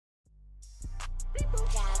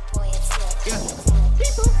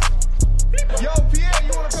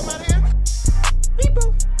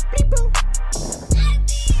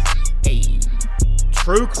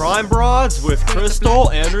True Crime Broads with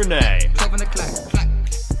Crystal and Renee.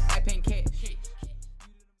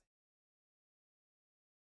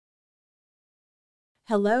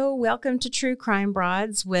 Hello, welcome to True Crime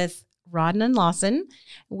Broads with Rodden and Lawson.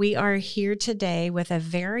 We are here today with a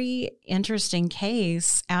very interesting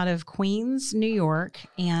case out of Queens, New York,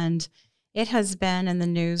 and it has been in the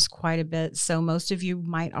news quite a bit, so most of you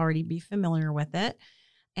might already be familiar with it.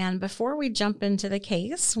 And before we jump into the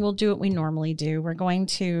case, we'll do what we normally do. We're going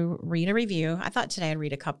to read a review. I thought today I'd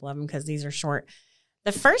read a couple of them because these are short.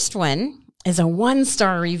 The first one is a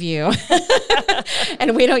 1-star review.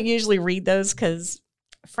 And we don't usually read those because,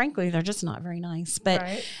 frankly, they're just not very nice.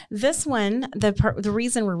 But This one, the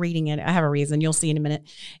reason we're reading it, I have a reason. You'll see in a minute.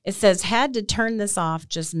 It says, had to turn this off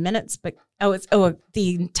just minutes. But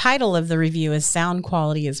the title of the review is Sound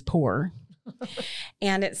Quality is Poor.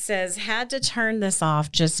 And it says, had to turn this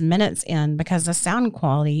off just minutes in because the sound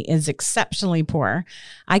quality is exceptionally poor.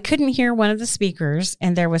 I couldn't hear one of the speakers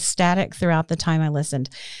and there was static throughout the time I listened.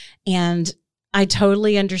 And I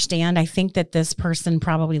totally understand. I think that this person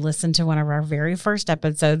probably listened to one of our very first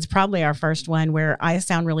episodes, probably our first one, where I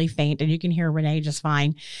sound really faint and you can hear Renee just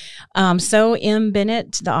fine. So M.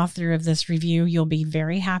 Bennett, the author of this review, you'll be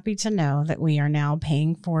very happy to know that we are now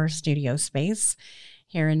paying for studio space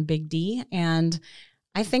here in Big D. And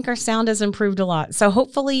I think our sound has improved a lot. So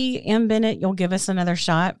hopefully, M. Bennett, you'll give us another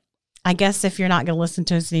shot. I guess if you're not going to listen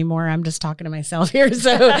to us anymore, I'm just talking to myself here.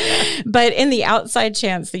 So, but in the outside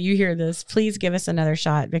chance that you hear this, please give us another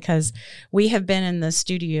shot because we have been in the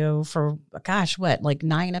studio for, like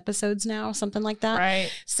 9 episodes now, something like that.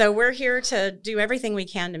 Right. So we're here to do everything we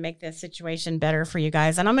can to make this situation better for you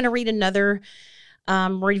guys. And I'm going to read another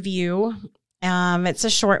review. It's a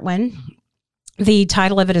short one. The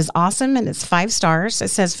title of it is awesome, and it's 5 stars. It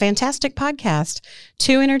says, fantastic podcast.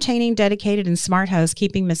 2 entertaining, dedicated, and smart hosts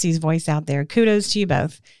keeping Missy's voice out there. Kudos to you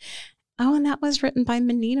both. Oh, and that was written by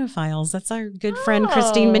Menina Files. That's our good friend,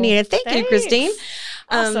 Christine Menina. Thank you, Christine.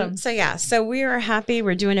 Awesome. So we are happy.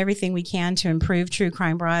 We're doing everything we can to improve True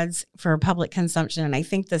Crime Broads for public consumption, and I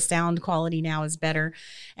think the sound quality now is better.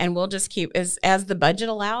 And we'll just keep, as the budget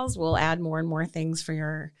allows, we'll add more and more things for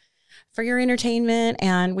your entertainment.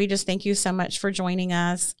 And we just thank you so much for joining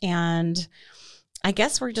us. And I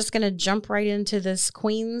guess we're just going to jump right into this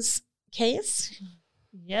Queens case.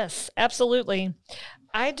 Yes, absolutely.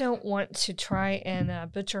 I don't want to try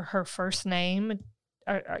and butcher her first name.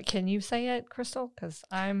 Can you say it, Crystal? Because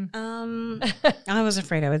I'm... I was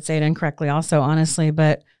afraid I would say it incorrectly also, honestly.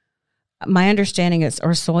 But my understanding is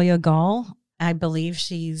Orsolya Gaal. I believe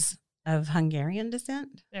she's of Hungarian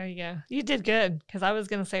descent. There you go. You did good because I was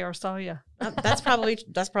going to say Orsolya. That's probably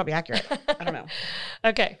accurate. I don't know.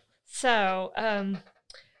 Okay. So, who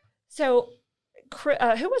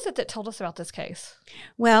was it that told us about this case?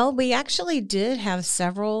 Well, we actually did have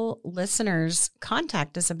several listeners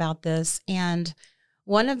contact us about this, and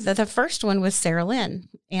one of the first one was Sarah Lynn,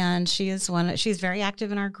 and she's very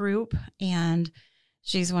active in our group, and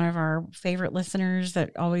she's one of our favorite listeners that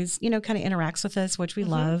always, kind of interacts with us, which we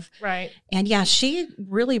love. Right. And yeah, she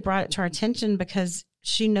really brought it to our attention because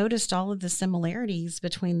she noticed all of the similarities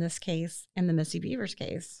between this case and the Missy Beavers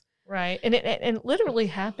case. Right. And it literally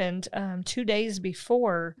happened 2 days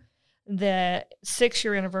before the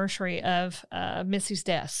 6-year anniversary of Missy's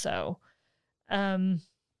death. So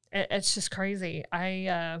it's just crazy.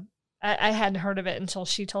 I hadn't heard of it until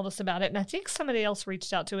she told us about it. And I think somebody else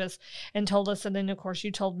reached out to us and told us. And then, of course, you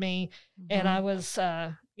told me. Mm-hmm. And I was,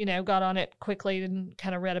 got on it quickly and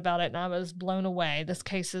kind of read about it. And I was blown away. This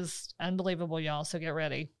case is unbelievable, y'all. So get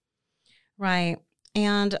ready. Right.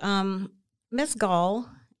 And Miss Gaal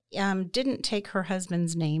didn't take her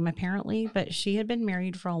husband's name, apparently, but she had been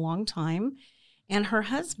married for a long time. And her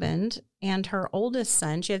husband and her oldest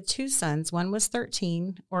son, she had 2 sons. One was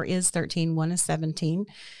 13 or is 13. One is 17.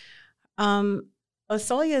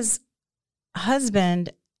 Orsolya's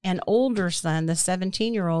husband and older son, the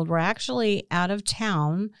 17-year-old, were actually out of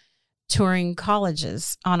town touring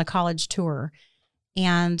colleges on a college tour.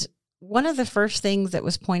 And one of the first things that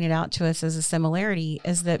was pointed out to us as a similarity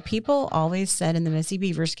is that people always said in the Missy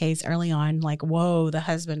Beavers case early on, like, whoa, the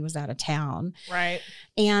husband was out of town. Right.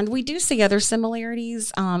 And we do see other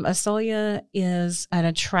similarities. Orsolya is an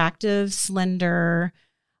attractive, slender,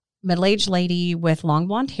 middle-aged lady with long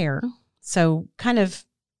blonde hair. So kind of,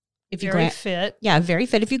 if you glance, fit. Yeah, very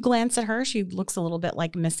fit. If you glance at her, she looks a little bit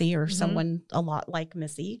like Missy or someone a lot like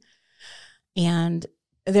Missy. And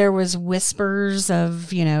there was whispers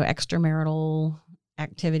of, extramarital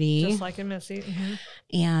activity. Just like in Missy. Mm-hmm.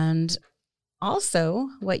 And also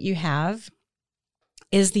what you have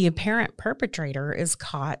is the apparent perpetrator is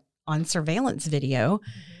caught on surveillance video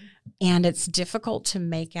And it's difficult to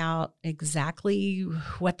make out exactly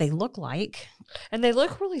what they look like. And they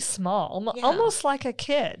look really small, Yeah. almost like a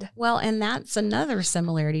kid. Well, and that's another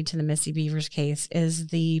similarity to the Missy Beavers case is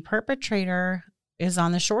the perpetrator is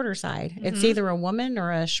on the shorter side. It's Mhm. either a woman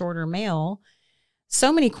or a shorter male.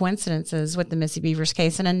 So many coincidences with the Missy Beavers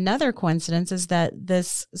case. And another coincidence is that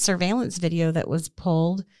this surveillance video that was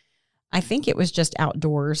pulled, I think it was just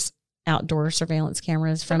outdoor surveillance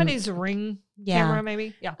cameras from Somebody's ring camera,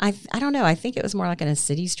 maybe. Yeah. I don't know. I think it was more like in a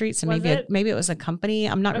city street. So Was maybe it was a company.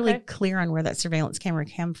 I'm not really Okay. clear on where that surveillance camera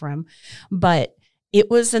came from, but it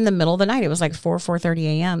was in the middle of the night. It was like 4:30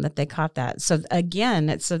 a.m. that they caught that. So again,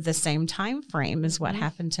 it's of the same time frame as what Mhm.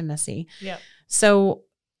 happened to Missy. Yeah. So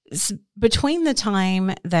between the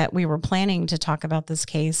time that we were planning to talk about this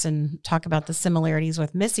case and talk about the similarities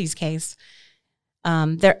with Missy's case,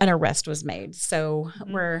 there an arrest was made. So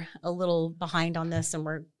Mhm. we're a little behind on this, and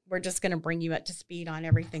we're just going to bring you up to speed on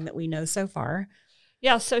everything that we know so far.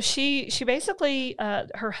 Yeah, so she basically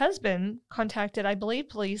her husband contacted, I believe,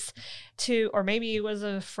 police or maybe it was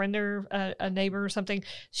a friend or a neighbor or something.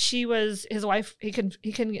 His wife. He couldn't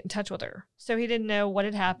get in touch with her, so he didn't know what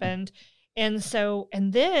had happened, and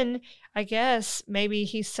then I guess maybe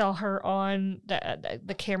he saw her on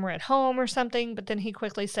the camera at home or something. But then he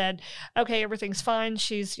quickly said, "Okay, everything's fine.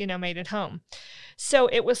 She's made it home." So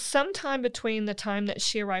it was sometime between the time that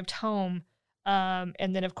she arrived home.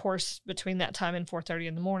 And then, of course, between that time and 4:30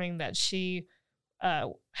 in the morning that she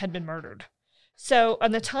had been murdered. So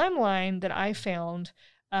on the timeline that I found,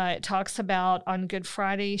 it talks about on Good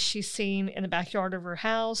Friday, she's seen in the backyard of her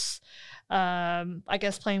house, I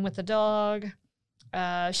guess playing with the dog.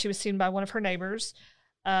 She was seen by one of her neighbors.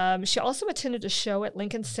 She also attended a show at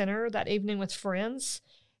Lincoln Center that evening with friends.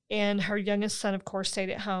 And her youngest son, of course,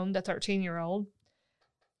 stayed at home, the 13-year-old.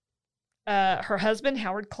 Her husband,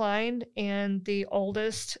 Howard Klein, and the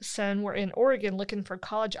oldest son were in Oregon looking for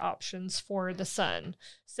college options for the son.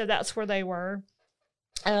 So that's where they were.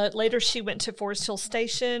 Later, she went to Forest Hill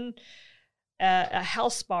Station, a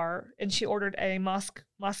house bar, and she ordered a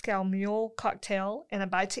Moscow Mule cocktail and a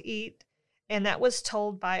bite to eat. And that was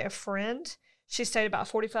told by a friend. She stayed about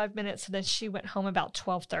 45 minutes, and then she went home about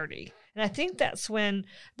 12:30. And I think that's when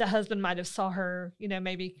the husband might have saw her,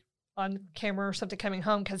 maybe on camera or something coming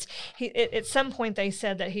home, because at some point they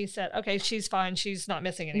said that he said, okay, she's fine, she's not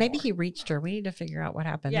missing anymore. Maybe he reached her. We need to figure out what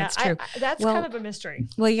happened. Yeah, That's true. That's kind of a mystery.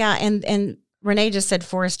 Well, yeah, and Renee just said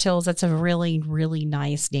Forest Hills. That's a really, really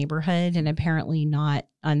nice neighborhood, and apparently not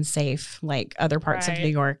unsafe like other parts of New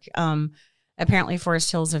York. Apparently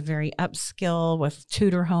Forest Hills is very upscale with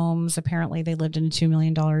Tudor homes. Apparently they lived in a $2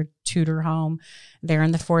 million Tudor home. They're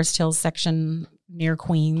in the Forest Hills section near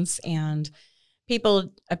Queens, and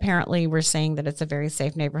people apparently were saying that it's a very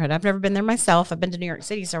safe neighborhood. I've never been there myself. I've been to New York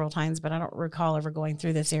City several times, but I don't recall ever going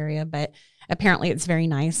through this area. But apparently it's very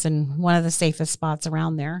nice and one of the safest spots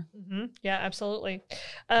around there. Mm-hmm. Yeah, absolutely.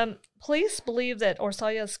 Police believe that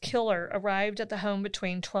Orsolya's killer arrived at the home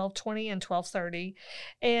between 12:20 and 12:30,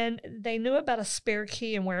 and they knew about a spare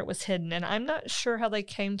key and where it was hidden. And I'm not sure how they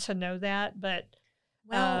came to know that, but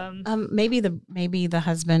maybe the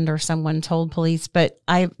husband or someone told police, but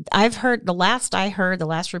I've heard the last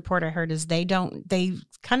report I heard is they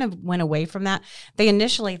kind of went away from that. They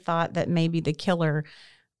initially thought that maybe the killer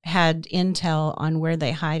had intel on where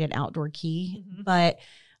they hide an outdoor key, mm-hmm. but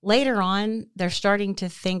later on they're starting to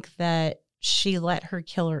think that she let her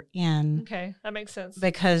killer in. Okay, that makes sense.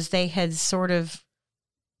 Because they had sort of,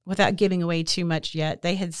 without giving away too much yet,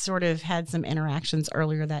 they had sort of had some interactions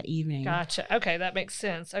earlier that evening. Gotcha. Okay, that makes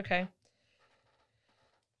sense. Okay.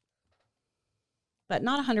 But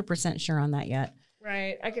not 100% sure on that yet.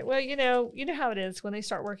 Right. Well, you know how it is when they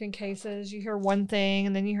start working cases, you hear one thing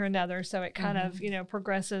and then you hear another. So it kind of,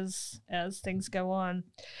 progresses as things go on.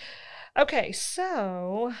 Okay.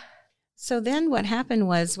 So then what happened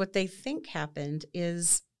was, what they think happened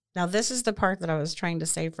is, now this is the part that I was trying to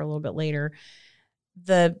say for a little bit later.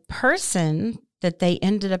 The person that they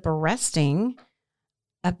ended up arresting,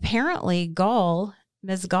 apparently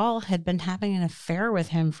Ms. Gaal had been having an affair with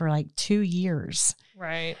him for like 2 years.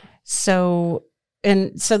 Right. So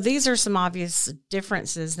these are some obvious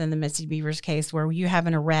differences than the Missy Beavers case, where you have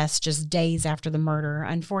an arrest just days after the murder.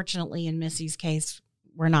 Unfortunately, in Missy's case,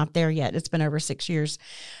 we're not there yet. It's been over 6 years.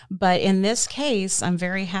 But in this case, I'm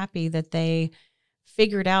very happy that they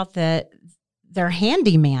figured out that their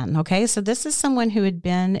handyman, okay? So this is someone who had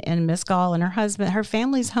been in Miss Gaal and her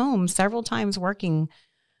family's home several times, working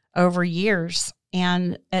over years.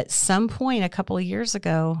 And at some point a couple of years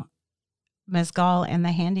ago, Miss Gaal and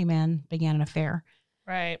the handyman began an affair.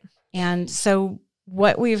 Right. And so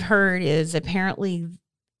what we've heard is apparently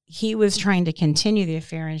he was trying to continue the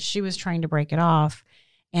affair and she was trying to break it off.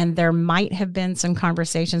 And there might have been some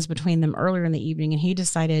conversations between them earlier in the evening, and he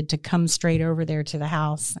decided to come straight over there to the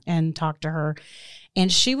house and talk to her. And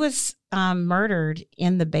she was murdered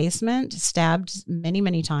in the basement, stabbed many,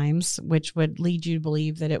 many times, which would lead you to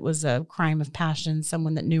believe that it was a crime of passion,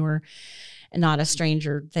 someone that knew her and not a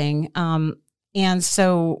stranger thing. And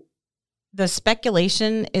so the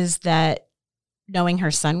speculation is that knowing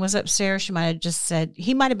her son was upstairs, she might have just said,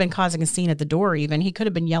 he might have been causing a scene at the door even. He could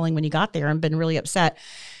have been yelling when he got there and been really upset.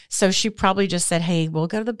 So she probably just said, hey, we'll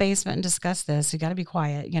go to the basement and discuss this. You got to be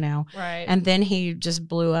quiet, you know. Right. And then he just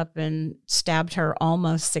blew up and stabbed her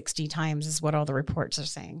almost 60 times is what all the reports are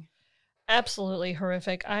saying. Absolutely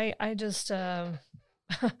horrific. I just,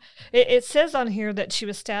 it says on here that she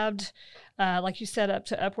was stabbed, like you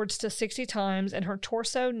said, upwards to 60 times in her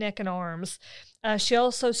torso, neck, and arms. She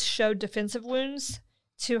also showed defensive wounds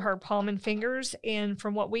to her palm and fingers. And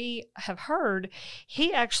from what we have heard,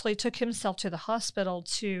 he actually took himself to the hospital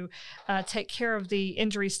to take care of the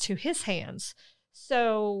injuries to his hands.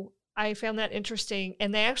 So I found that interesting.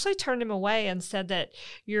 And they actually turned him away and said that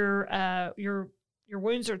your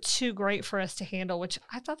wounds are too great for us to handle, which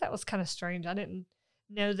I thought that was kind of strange. I didn't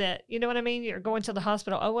know that, you know what I mean? You're going to the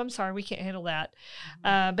hospital. Oh, I'm sorry, we can't handle that.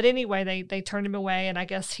 But anyway, they turned him away, and I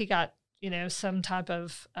guess he got, some type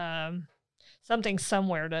of something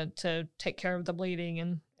somewhere to take care of the bleeding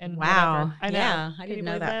and wow. Whatever. I know. Yeah, I didn't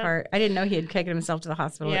know that part. I didn't know he had taken himself to the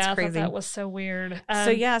hospital. Yeah, it's crazy. I thought that was so weird.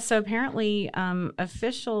 So apparently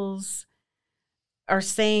officials are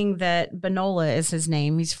saying that Benola is his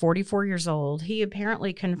name. He's 44 years old. He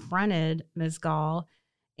apparently confronted Ms. Gaal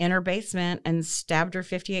in her basement and stabbed her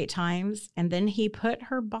 58 times. And then he put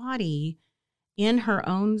her body in her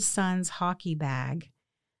own son's hockey bag.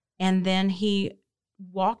 And then he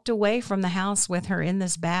walked away from the house with her in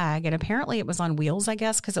this bag. And apparently it was on wheels, I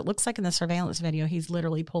guess, because it looks like in the surveillance video, he's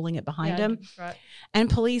literally pulling it behind him. Right. And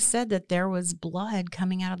police said that there was blood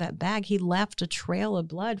coming out of that bag. He left a trail of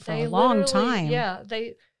blood for a long time. Yeah.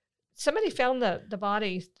 Somebody found the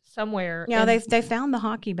body somewhere. Yeah, they found the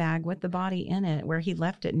hockey bag with the body in it where he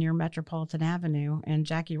left it near Metropolitan Avenue and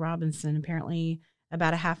Jackie Robinson, apparently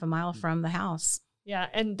about a half a mile from the house. Yeah,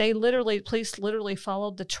 and police literally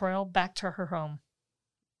followed the trail back to her home.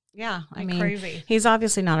 Yeah, I mean, crazy. He's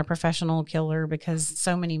obviously not a professional killer because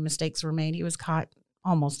so many mistakes were made. He was caught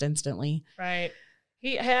almost instantly. Right.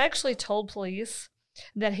 He actually told police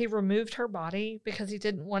that he removed her body because he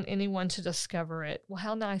didn't want anyone to discover it. Well,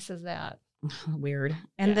 how nice is that? Weird.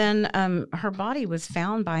 And then her body was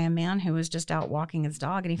found by a man who was just out walking his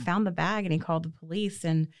dog, and he found the bag and he called the police,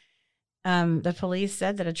 and the police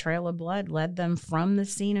said that a trail of blood led them from the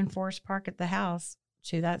scene in Forest Park at the house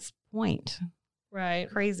to that point. Right.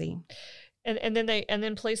 Crazy. And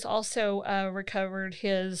then police also recovered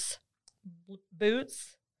his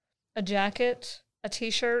boots, a jacket, a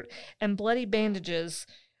T-shirt, and bloody bandages.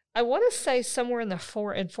 I want to say somewhere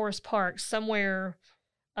in Forest Park, somewhere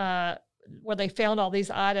where they found all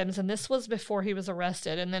these items, and this was before he was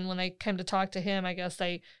arrested. And then when they came to talk to him, I guess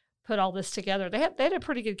they put all this together. They had a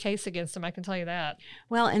pretty good case against him, I can tell you that.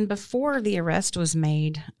 Well, and before the arrest was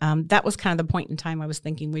made, that was kind of the point in time I was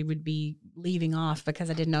thinking we would be leaving off,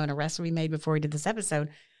 because I didn't know an arrest would be made before we did this episode.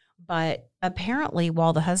 But apparently,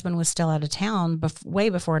 while the husband was still out of town, way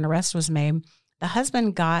before an arrest was made, the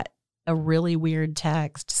husband got a really weird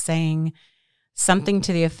text saying something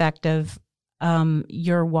to the effect of,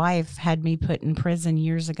 your wife had me put in prison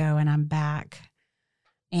years ago and I'm back.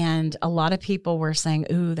 And a lot of people were saying,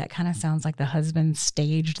 ooh, that kind of sounds like the husband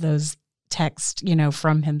staged those texts,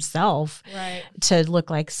 from himself, right, to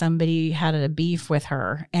look like somebody had a beef with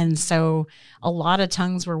her. And so a lot of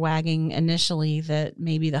tongues were wagging initially that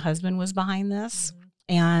maybe the husband was behind this.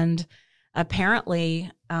 Mm-hmm. And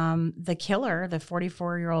apparently the killer, the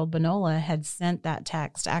 44-year-old Benola, had sent that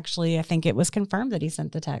text. Actually, I think it was confirmed that he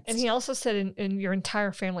sent the text. And he also said, in your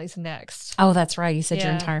entire family's next. Oh, that's right. He said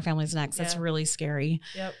your entire family's next. That's really scary.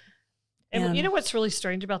 Yep. And you know what's really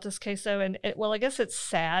strange about this case, though? And I guess it's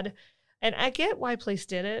sad. And I get why police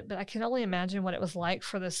did it, but I can only imagine what it was like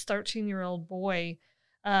for this 13-year-old boy.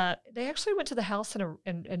 They actually went to the house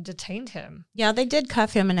and detained him. Yeah, they did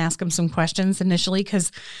cuff him and ask him some questions initially,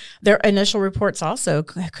 because their initial reports also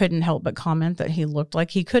couldn't help but comment that he looked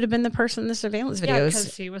like he could have been the person in the surveillance videos. Yeah,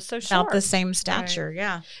 because he was so short. About the same stature, right.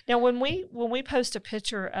 Yeah. Now, when we post a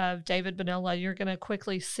picture of David Benola, you're going to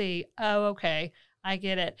quickly see, oh, okay, I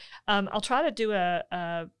get it. I'll try to do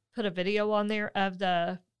put a video on there of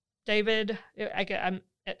the David.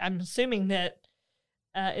 I'm assuming that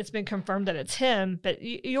it's been confirmed that it's him, but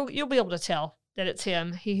you'll be able to tell that it's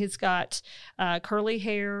him. He's got curly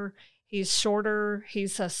hair. He's shorter.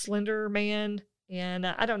 He's a slender man. And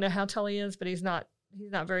I don't know how tall he is, but he's not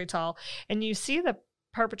very tall. And you see the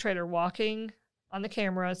perpetrator walking on the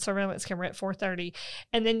camera, surveillance camera at 4:30.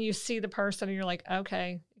 And then you see the person and you're like,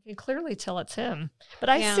 okay, you can clearly tell it's him. But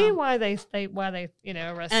I see why they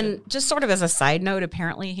arrested. And just sort of as a side note,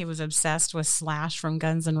 apparently he was obsessed with Slash from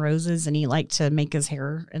Guns N' Roses, and he liked to make his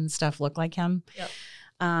hair and stuff look like him. Yep.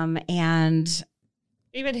 And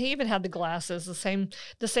he even had the glasses, the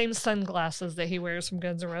same sunglasses that he wears from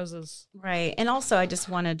Guns N' Roses. Right. And also I just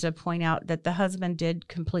wanted to point out that the husband did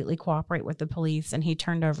completely cooperate with the police, and he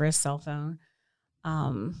turned over his cell phone.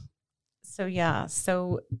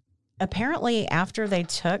 So apparently after they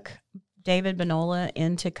took David Benola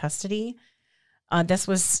into custody, this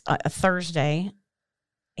was a Thursday,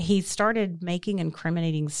 he started making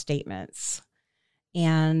incriminating statements,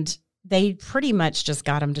 and they pretty much just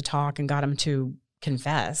got him to talk and got him to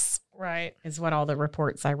confess. Right. Is what all the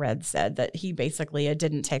reports I read said, that he basically, it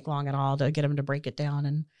didn't take long at all to get him to break it down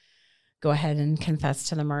and go ahead and confess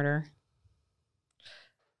to the murder.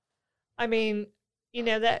 I mean,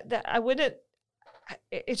 that I wouldn't,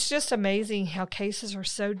 it's just amazing how cases are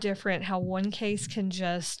so different, how one case can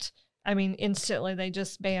just, instantly they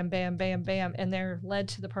just bam, bam, bam, bam, and they're led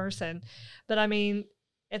to the person. But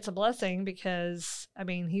it's a blessing because,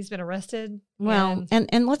 he's been arrested. Well,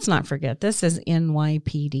 and let's not forget, this is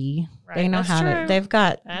NYPD. Right, they know how true. they've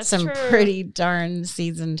got That's some true. pretty darn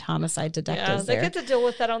seasoned homicide detectives they there. get to deal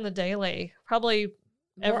with that on the daily. Probably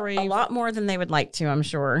A lot more than they would like to, I'm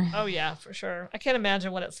sure. Oh, yeah, for sure. I can't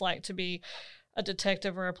imagine what it's like to be a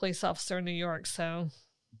detective or a police officer in New York, so.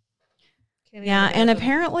 Yeah, and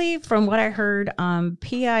apparently from what I heard,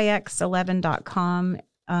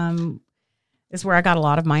 PIX11.com is where I got a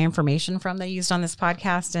lot of my information from they used on this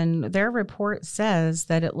podcast, and their report says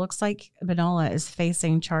that it looks like Benola is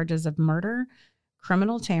facing charges of murder,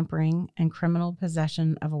 criminal tampering, and criminal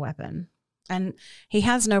possession of a weapon. And he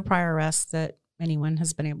has no prior arrests that anyone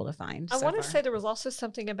has been able to find. I want to say there was also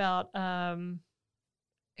something about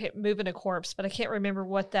moving a corpse, but I can't remember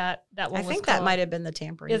what that one was I think called. that might have been the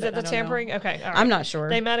tampering. Is it the tampering? Okay. All right. I'm not sure.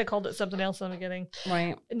 They might have called it something else in the beginning.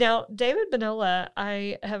 Right. Now, David Benola,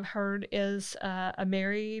 I have heard, is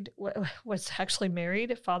was actually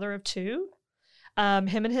married, father of two.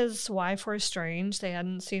 Him and his wife were estranged. They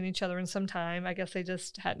hadn't seen each other in some time. I guess they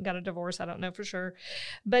just hadn't got a divorce. I don't know for sure.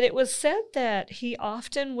 But it was said that he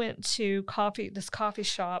often went to this coffee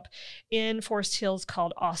shop in Forest Hills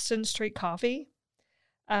called Austin Street Coffee.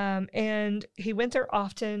 And he went there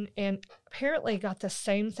often and apparently got the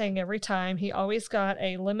same thing every time. He always got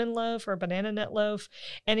a lemon loaf or a banana nut loaf,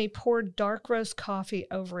 and he poured dark roast coffee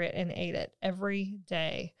over it and ate it every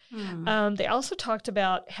day. They also talked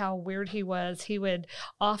about how weird he was. He would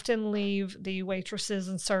often leave the waitresses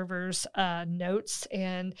and servers notes,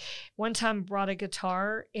 and one time brought a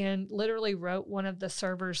guitar and literally wrote one of the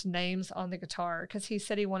servers' names on the guitar because he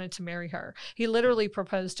said he wanted to marry her. He literally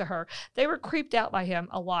proposed to her. They were creeped out by him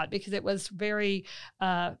a lot because it was very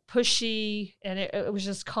pushy, and it was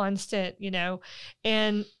just constant,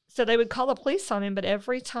 and so they would call the police on him, but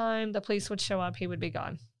every time the police would show up, he would be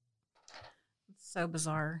gone. So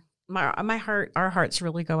bizarre. Our hearts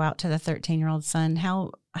really go out to the 13-year-old son.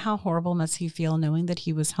 How horrible must he feel knowing that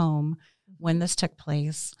he was home when this took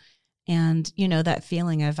place? And, that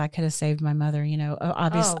feeling of, I could have saved my mother,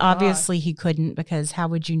 obviously he couldn't, because how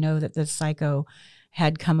would you know that this psycho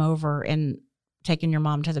had come over and taken your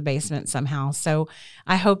mom to the basement somehow? So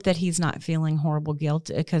I hope that he's not feeling horrible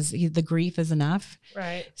guilt, because the grief is enough.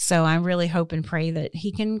 Right. So I really hope and pray that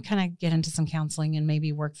he can kind of get into some counseling and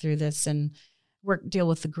maybe work through this and deal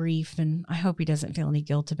with the grief. And I hope he doesn't feel any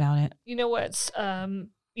guilt about it. It's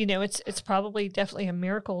probably definitely a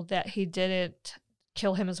miracle that he didn't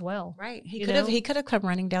kill him as well. Right. He could have come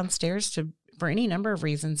running downstairs for any number of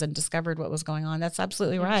reasons and discovered what was going on. That's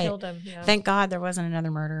absolutely right. Killed him. Yeah. Thank God there wasn't another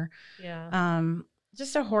murder. Yeah.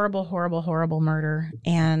 Just a horrible, horrible, horrible murder.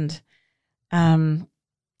 And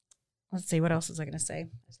let's see, what else was I going to say? I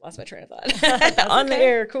just lost my train of thought. On the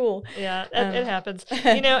air, cool. Yeah, it happens.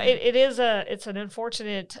 It's an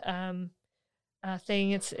unfortunate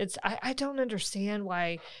thing. I don't understand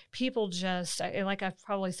why people just, like I've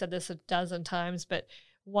probably said this a dozen times, but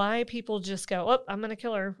why people just go, oh, I'm going to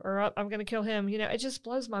kill her, or oh, I'm going to kill him. It just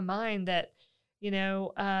blows my mind that,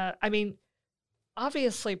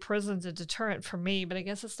 obviously prison's a deterrent for me, but I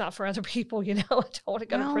guess it's not for other people. I don't want to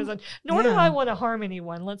go to prison, nor do I want to harm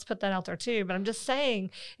anyone. Let's put that out there too. But I'm just saying,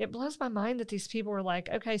 it blows my mind that these people are like,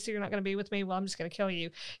 okay, so you're not going to be with me. Well, I'm just going to kill you.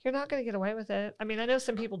 You're not going to get away with it. I know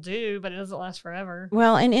some people do, but it doesn't last forever.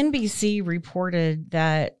 Well, and NBC reported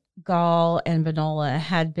that Gaal and Vanola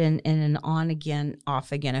had been in an on-again,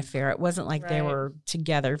 off-again affair. It wasn't like they were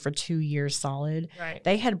together for 2 years solid. Right.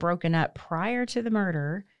 They had broken up prior to the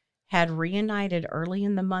murder, had reunited early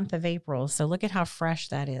in the month of April. So look at how fresh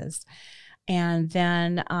that is. And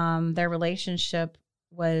then their relationship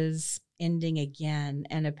was ending again.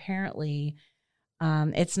 And apparently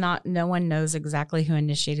it's not, no one knows exactly who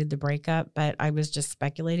initiated the breakup, but I was just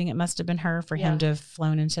speculating it must have been her for him to have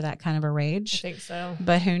flown into that kind of a rage. I think so.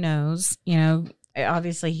 But who knows? You know,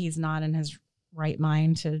 obviously he's not in his right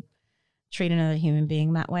mind to treat another human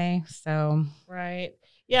being that way. So. Right.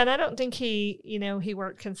 Yeah. And I don't think he, you know, he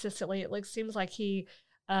worked consistently. It seems like he,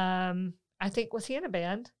 I think, was he in a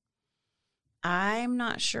band? I'm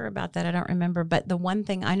not sure about that. I don't remember. But the one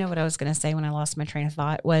thing I know what I was going to say when I lost my train of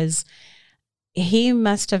thought was he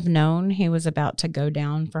must have known he was about to go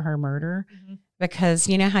down for her murder because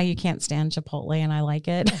you know how you can't stand Chipotle and I like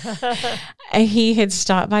it. He had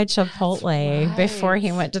stopped by Chipotle before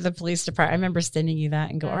he went to the police department. I remember sending you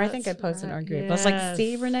that and go, or I think I posted in our group. I was like,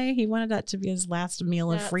 see, Renee, he wanted that to be his last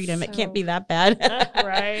meal of freedom. It can't be that bad.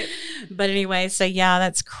 Right. But anyway, so yeah,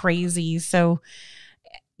 that's crazy. So,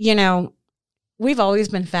 you know, we've always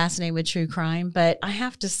been fascinated with true crime, but I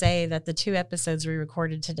have to say that the 2 episodes we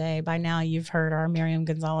recorded today, by now you've heard our Miriam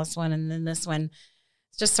Gonzalez one, and then this one,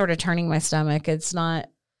 it's just sort of turning my stomach. It's not,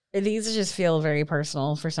 these just feel very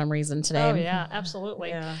personal for some reason today. Oh, yeah, absolutely.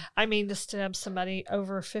 Yeah. I mean, to stab somebody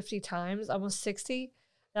over 50 times, almost 60,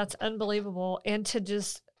 that's unbelievable. And to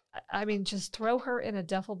just throw her in a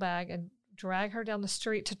duffel bag and drag her down the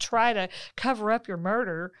street to try to cover up your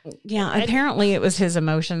murder. Yeah, apparently it was his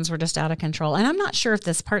emotions were just out of control. And I'm not sure if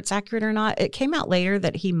this part's accurate or not. It came out later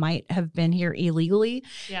that he might have been here illegally.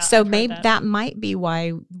 Yeah, so maybe that might be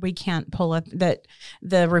why we can't pull up, that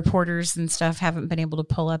the reporters and stuff haven't been able to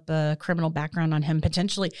pull up a criminal background on him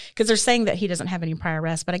potentially, because they're saying that he doesn't have any prior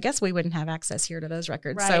arrests, but I guess we wouldn't have access here to those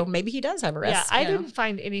records. Right. So maybe he does have arrests. Yeah, I didn't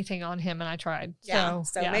find anything on him and I tried. So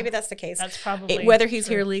maybe that's the case. That's probably whether he's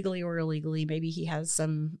here legally or illegally. Maybe he has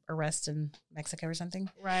some arrest in Mexico or something.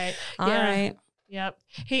 Right. All right. Yep.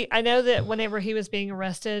 I know that whenever he was being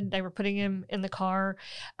arrested, they were putting him in the car.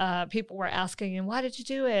 People were asking him, why did you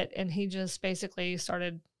do it? And he just basically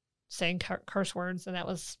started saying curse words, and that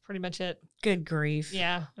was pretty much it. Good grief.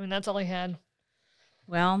 Yeah. I mean, that's all he had.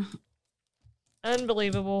 Well.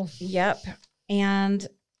 Unbelievable. Yep. And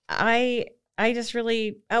I just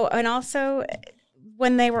really, and also,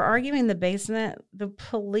 when they were arguing in the basement, the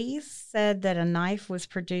police said that a knife was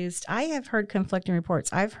produced. I have heard conflicting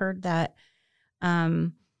reports. I've heard that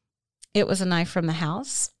it was a knife from the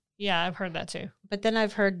house. Yeah, I've heard that too. But then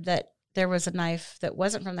I've heard that there was a knife that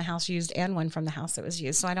wasn't from the house used and one from the house that was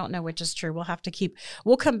used. So I don't know which is true.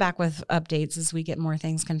 We'll come back with updates as we get more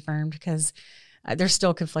things confirmed, because there's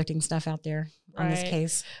still conflicting stuff out there on this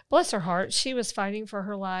case. Bless her heart. She was fighting for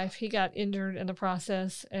her life. He got injured in the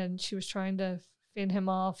process, and she was trying to fend him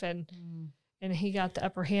off, and he got the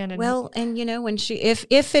upper hand. And and you know, when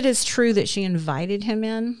if it is true that she invited him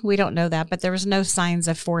in, we don't know that, but there was no signs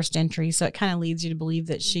of forced entry, so it kind of leads you to believe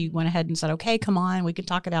that she went ahead and said, okay, come on, we can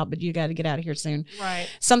talk it out, but you got to get out of here soon. Right.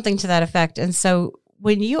 Something to that effect. And so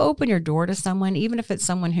when you open your door to someone, even if it's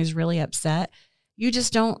someone who's really upset, you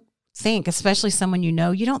just don't think, especially someone you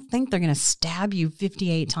don't think they're going to stab you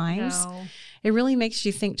 58 times. No. It really makes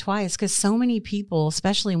you think twice, because so many people,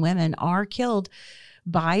 especially women, are killed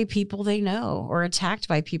by people they know or attacked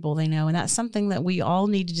by people they know. And that's something that we all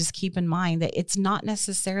need to just keep in mind, that it's not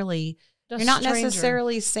necessarily, you're not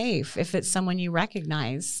necessarily safe if it's someone you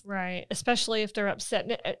recognize. Right. Especially if they're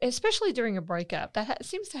upset, especially during a breakup. That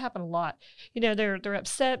seems to happen a lot. You know, they're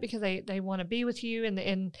upset because they want to be with you,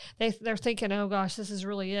 and they're thinking, oh gosh, this is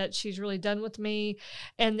really it. She's really done with me.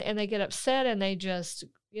 And they get upset and they just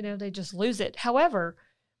lose it. However,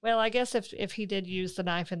 well, I guess if he did use the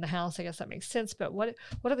knife in the house, I guess that makes sense. But what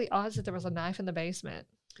are the odds that there was a knife in the basement?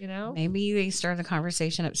 You know, maybe they started the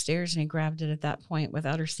conversation upstairs and he grabbed it at that point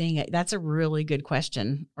without her seeing it. That's a really good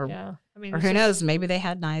question. Or who knows? Maybe they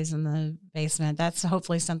had knives in the basement. That's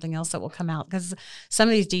hopefully something else that will come out, because some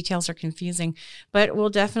of these details are confusing. But we'll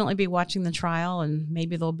definitely be watching the trial, and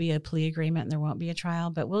maybe there'll be a plea agreement and there won't be a trial.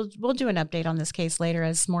 But we'll do an update on this case later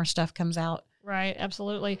as more stuff comes out. Right.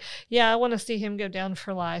 Absolutely. Yeah. I want to see him go down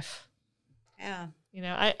for life. Yeah. You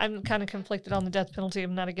know, I'm kind of conflicted on the death penalty.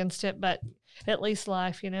 I'm not against it, but at least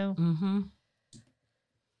life, you know. Mm-hmm.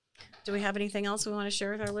 Do we have anything else we want to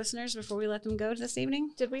share with our listeners before we let them go this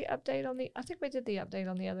evening? Did we update on I think we did the update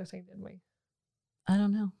on the other thing, didn't we? I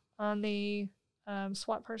don't know. On the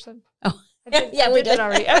SWAT person? Oh, We did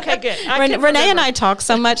already. Okay, good. Renee and I talk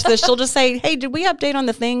so much that she'll just say, "Hey, did we update on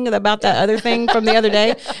the thing about that other thing from the other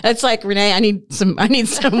day?" And it's like, Renee, I need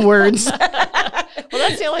some words. Well,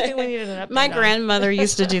 that's the only thing we needed an update My on. grandmother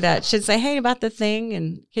used to do that. She'd say, "Hey, about the thing,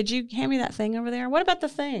 and could you hand me that thing over there? What about the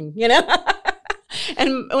thing?" You know.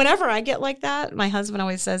 And whenever I get like that, my husband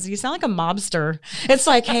always says, "You sound like a mobster." It's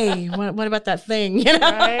like, "Hey, what about that thing?" You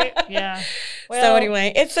know. Right? Yeah. Well, So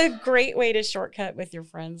anyway, it's a great way to shortcut with your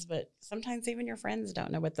friends, but sometimes even your friends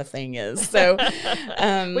don't know what the thing is. So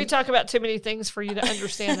we talk about too many things for you to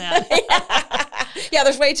understand that. Yeah,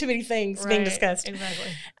 there's way too many things being discussed.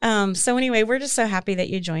 Exactly. So anyway, we're just so happy that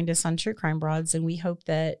you joined us on True Crime Broads, and we hope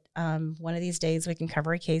that one of these days we can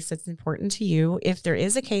cover a case that's important to you. If there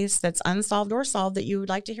is a case that's unsolved or solved that you would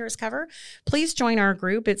like to hear us cover, please join our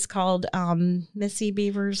group. It's called Missy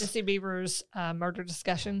Beaver's Murder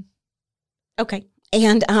Discussion. Okay.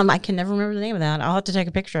 And I can never remember the name of that. I'll have to take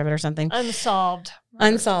a picture of it or something.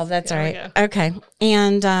 Unsolved. That's right. Okay.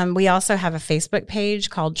 And we also have a Facebook page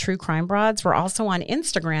called True Crime Broads. We're also on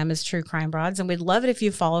Instagram as True Crime Broads, and we'd love it if you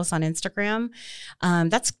follow us on Instagram.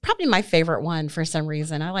 That's probably my favorite one for some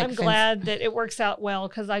reason. I'm glad that it works out well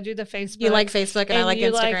because I do the Facebook. You like Facebook and I like Instagram.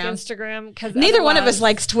 You like Instagram because neither one of us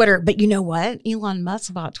likes Twitter, but you know what? Elon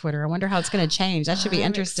Musk bought Twitter. I wonder how it's going to change. That should be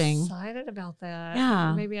interesting. I'm excited about that.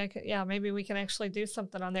 Yeah. Maybe we can actually do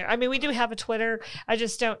something on there. I mean, we do have a Twitter. I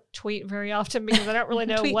just don't tweet very often because I don't really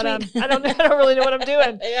know I don't really know what I'm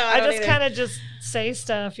doing. Yeah, I just kind of just say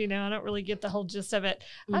stuff, I don't really get the whole gist of it.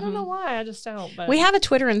 I don't know why. I just don't. But we have a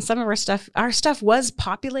Twitter and some of our stuff was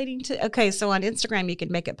populating to. Okay, so on Instagram you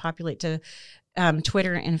can make it populate to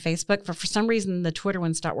Twitter and Facebook. For some reason the Twitter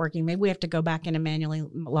one stopped working. Maybe we have to go back in and manually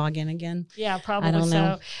log in again. Yeah, probably. I don't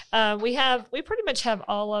know. We pretty much have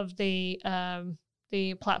all of the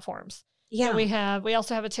platforms. Yeah, and we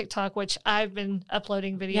also have a TikTok, which I've been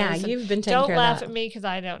uploading videos. Yeah, you've been taking care of that. Don't laugh at me because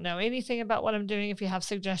I don't know anything about what I'm doing. If you have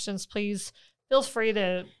suggestions, please feel free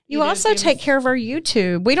to. You also take care of our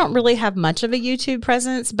YouTube. We don't really have much of a YouTube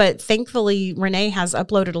presence, but thankfully Renee has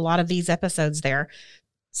uploaded a lot of these episodes there.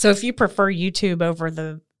 So if you prefer YouTube over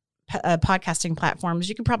the podcasting platforms,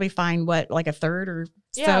 you can probably find like a third or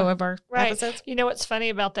so of our episodes. You know what's funny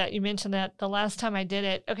about that? You mentioned that the last time I did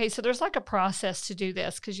it. Okay, so there's like a process to do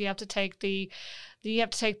this because you have to take the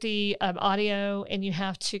audio and you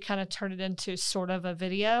have to kind of turn it into sort of a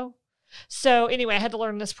video. So anyway, I had to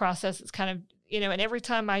learn this process. It's kind of and every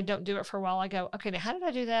time I don't do it for a while, I go, okay, now how did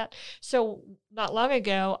I do that? So not long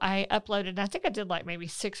ago, I uploaded, and I think I did like maybe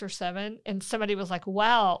 6 or 7, and somebody was like,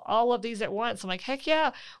 wow, all of these at once. I'm like, heck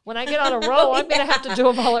yeah. When I get on a roll, I'm going to have to do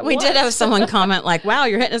them all at once. We did have someone comment like, wow,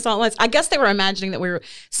 you're hitting us all at once. I guess they were imagining that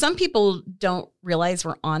some people don't realize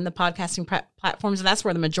we're on the podcasting platforms, and that's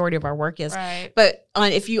where the majority of our work is. Right. But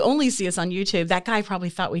if you only see us on YouTube, that guy probably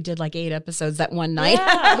thought we did like 8 episodes that one night.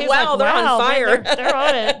 Yeah, wow, they're on fire. Man, they're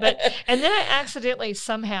on it. And then I accidentally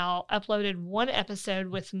somehow uploaded one episode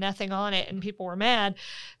with nothing on it, and people were mad.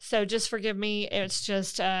 So just forgive me. It's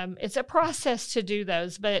just it's a process to do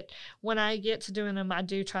those, but when I get to doing them, I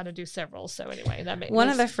do try to do several. So anyway, that makes one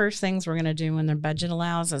of the first things we're going to do when the budget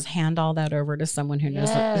allows is hand all that over to someone who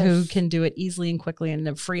knows who can do it easily and quickly, and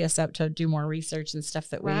to free us up to do more research and stuff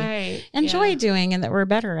that we enjoy doing and that we're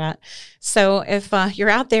better at. So if you're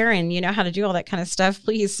out there and you know how to do all that kind of stuff,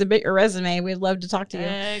 please submit your resume. We'd love to talk to you.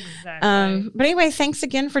 Exactly. But anyway, thanks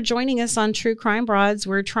again for joining us on True Crime Broads.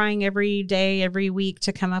 We're trying every day, every week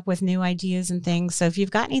to come up with new ideas and things. So if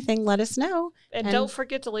you've got anything, let us know. And don't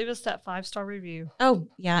forget to leave us that 5-star review. Oh,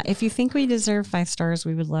 yeah. If you think we deserve 5 stars,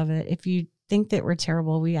 we would love it. If you think that we're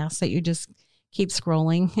terrible, we ask that you just keep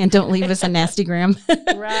scrolling and don't leave us a nasty gram.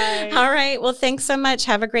 Right. All right. Well, thanks so much.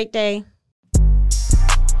 Have a great day.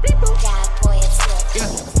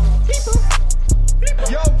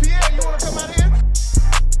 Yo, Pierre, you want to come out here?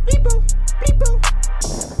 Beep-boop, beep-boop.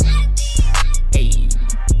 Hey.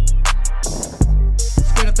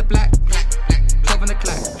 Straight up the black, 12 on the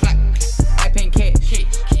clock, I paying cash, you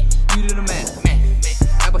do the math,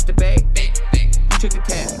 I bust the bag, you took the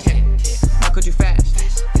tab, how could you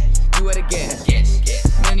fast, you at a gas,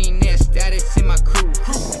 millionaire status in my crew,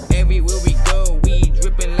 everywhere we go, we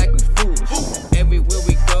dripping like we fools, everywhere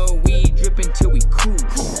we go, we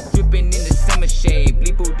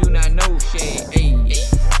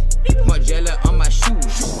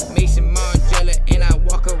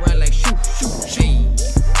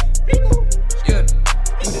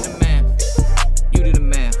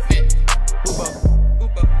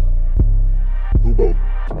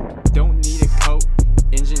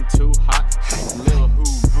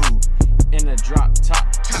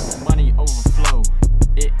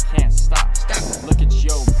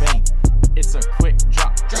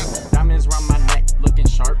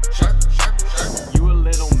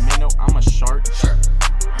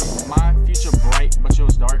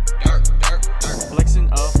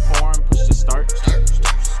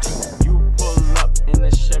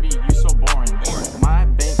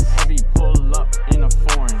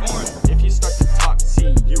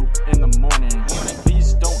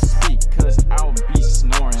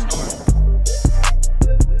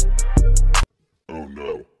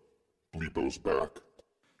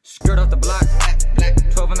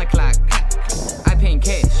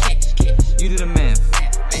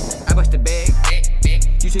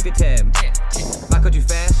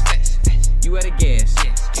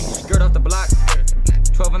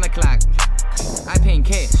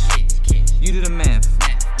cash. You do the math.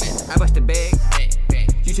 I bust the bag.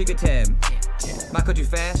 You took the tab. My cut you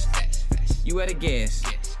fast. You at a gas.